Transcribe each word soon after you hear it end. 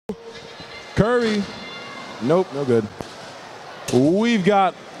Curry. Nope, no good. We've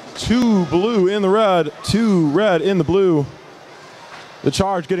got 2 blue in the red, 2 red in the blue. The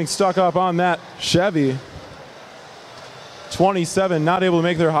Charge getting stuck up on that Chevy. 27 not able to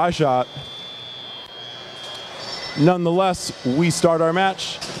make their high shot. Nonetheless, we start our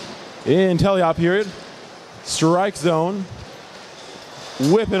match in teleop period. Strike zone.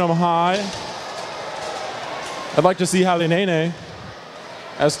 Whipping them high. I'd like to see Halinene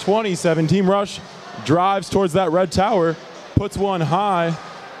as 27 Team Rush drives towards that red tower, puts one high,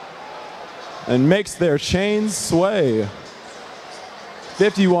 and makes their chains sway.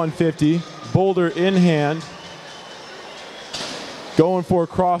 51-50, boulder in hand. Going for a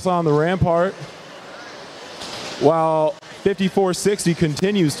cross on the rampart, while 54-60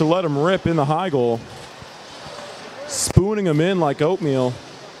 continues to let him rip in the high goal. Spooning him in like oatmeal.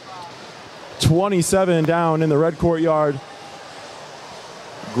 27 down in the red courtyard.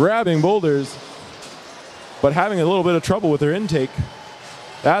 Grabbing boulders, but having a little bit of trouble with their intake.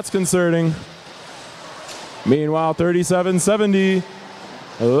 That's concerning. Meanwhile, 37-70,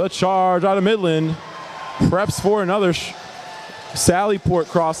 the Charge out of Midland preps for another Sallyport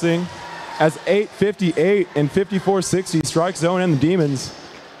crossing as 8:58 and 54-60 strike zone, and the Demons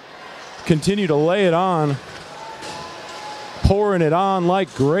continue to lay it on, pouring it on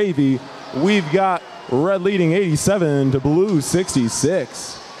like gravy. We've got red leading 87 to blue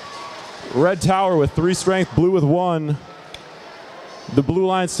 66. Red tower with 3 strength, blue with 1. The blue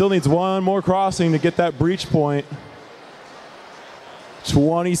line still needs 1 more crossing to get that breach point.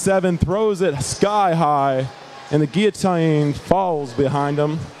 27 throws it sky high, and the guillotine falls behind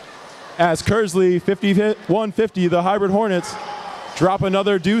him. As Kersley, 51-50, the Hybrid Hornets, drop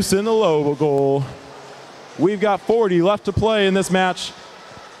another deuce in the low goal. We've got 40 left to play in this match.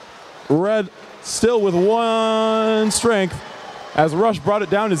 Red still with 1 strength. As Rush brought it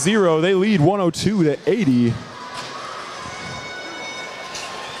down to 0, they lead 102-80.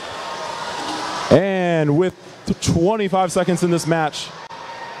 And with 25 seconds in this match,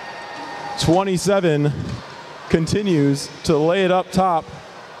 27 continues to lay it up top.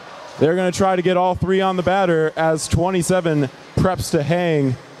 They're going to try to get all 3 on the batter as 27 preps to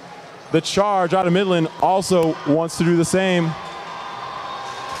hang. The Charge out of Midland also wants to do the same.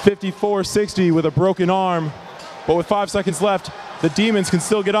 54-60 with a broken arm, but with 5 seconds left, the Demons can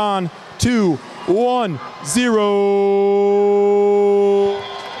still get on. 2-1-0.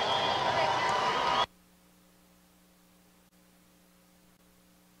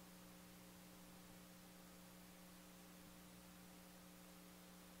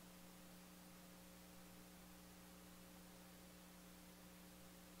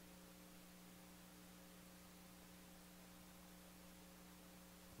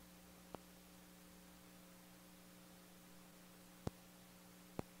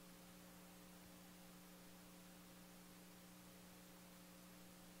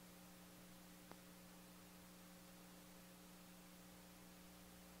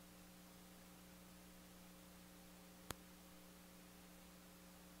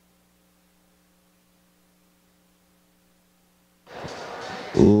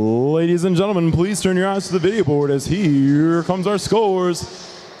 Ladies and gentlemen, please turn your eyes to the video board as here comes our scores.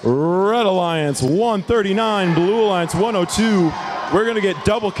 Red Alliance 139, Blue Alliance 102. We're going to get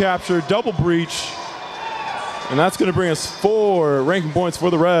double capture, double breach, and that's going to bring us 4 ranking points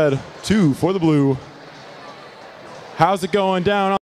for the Red, 2 for the Blue. How's it going down?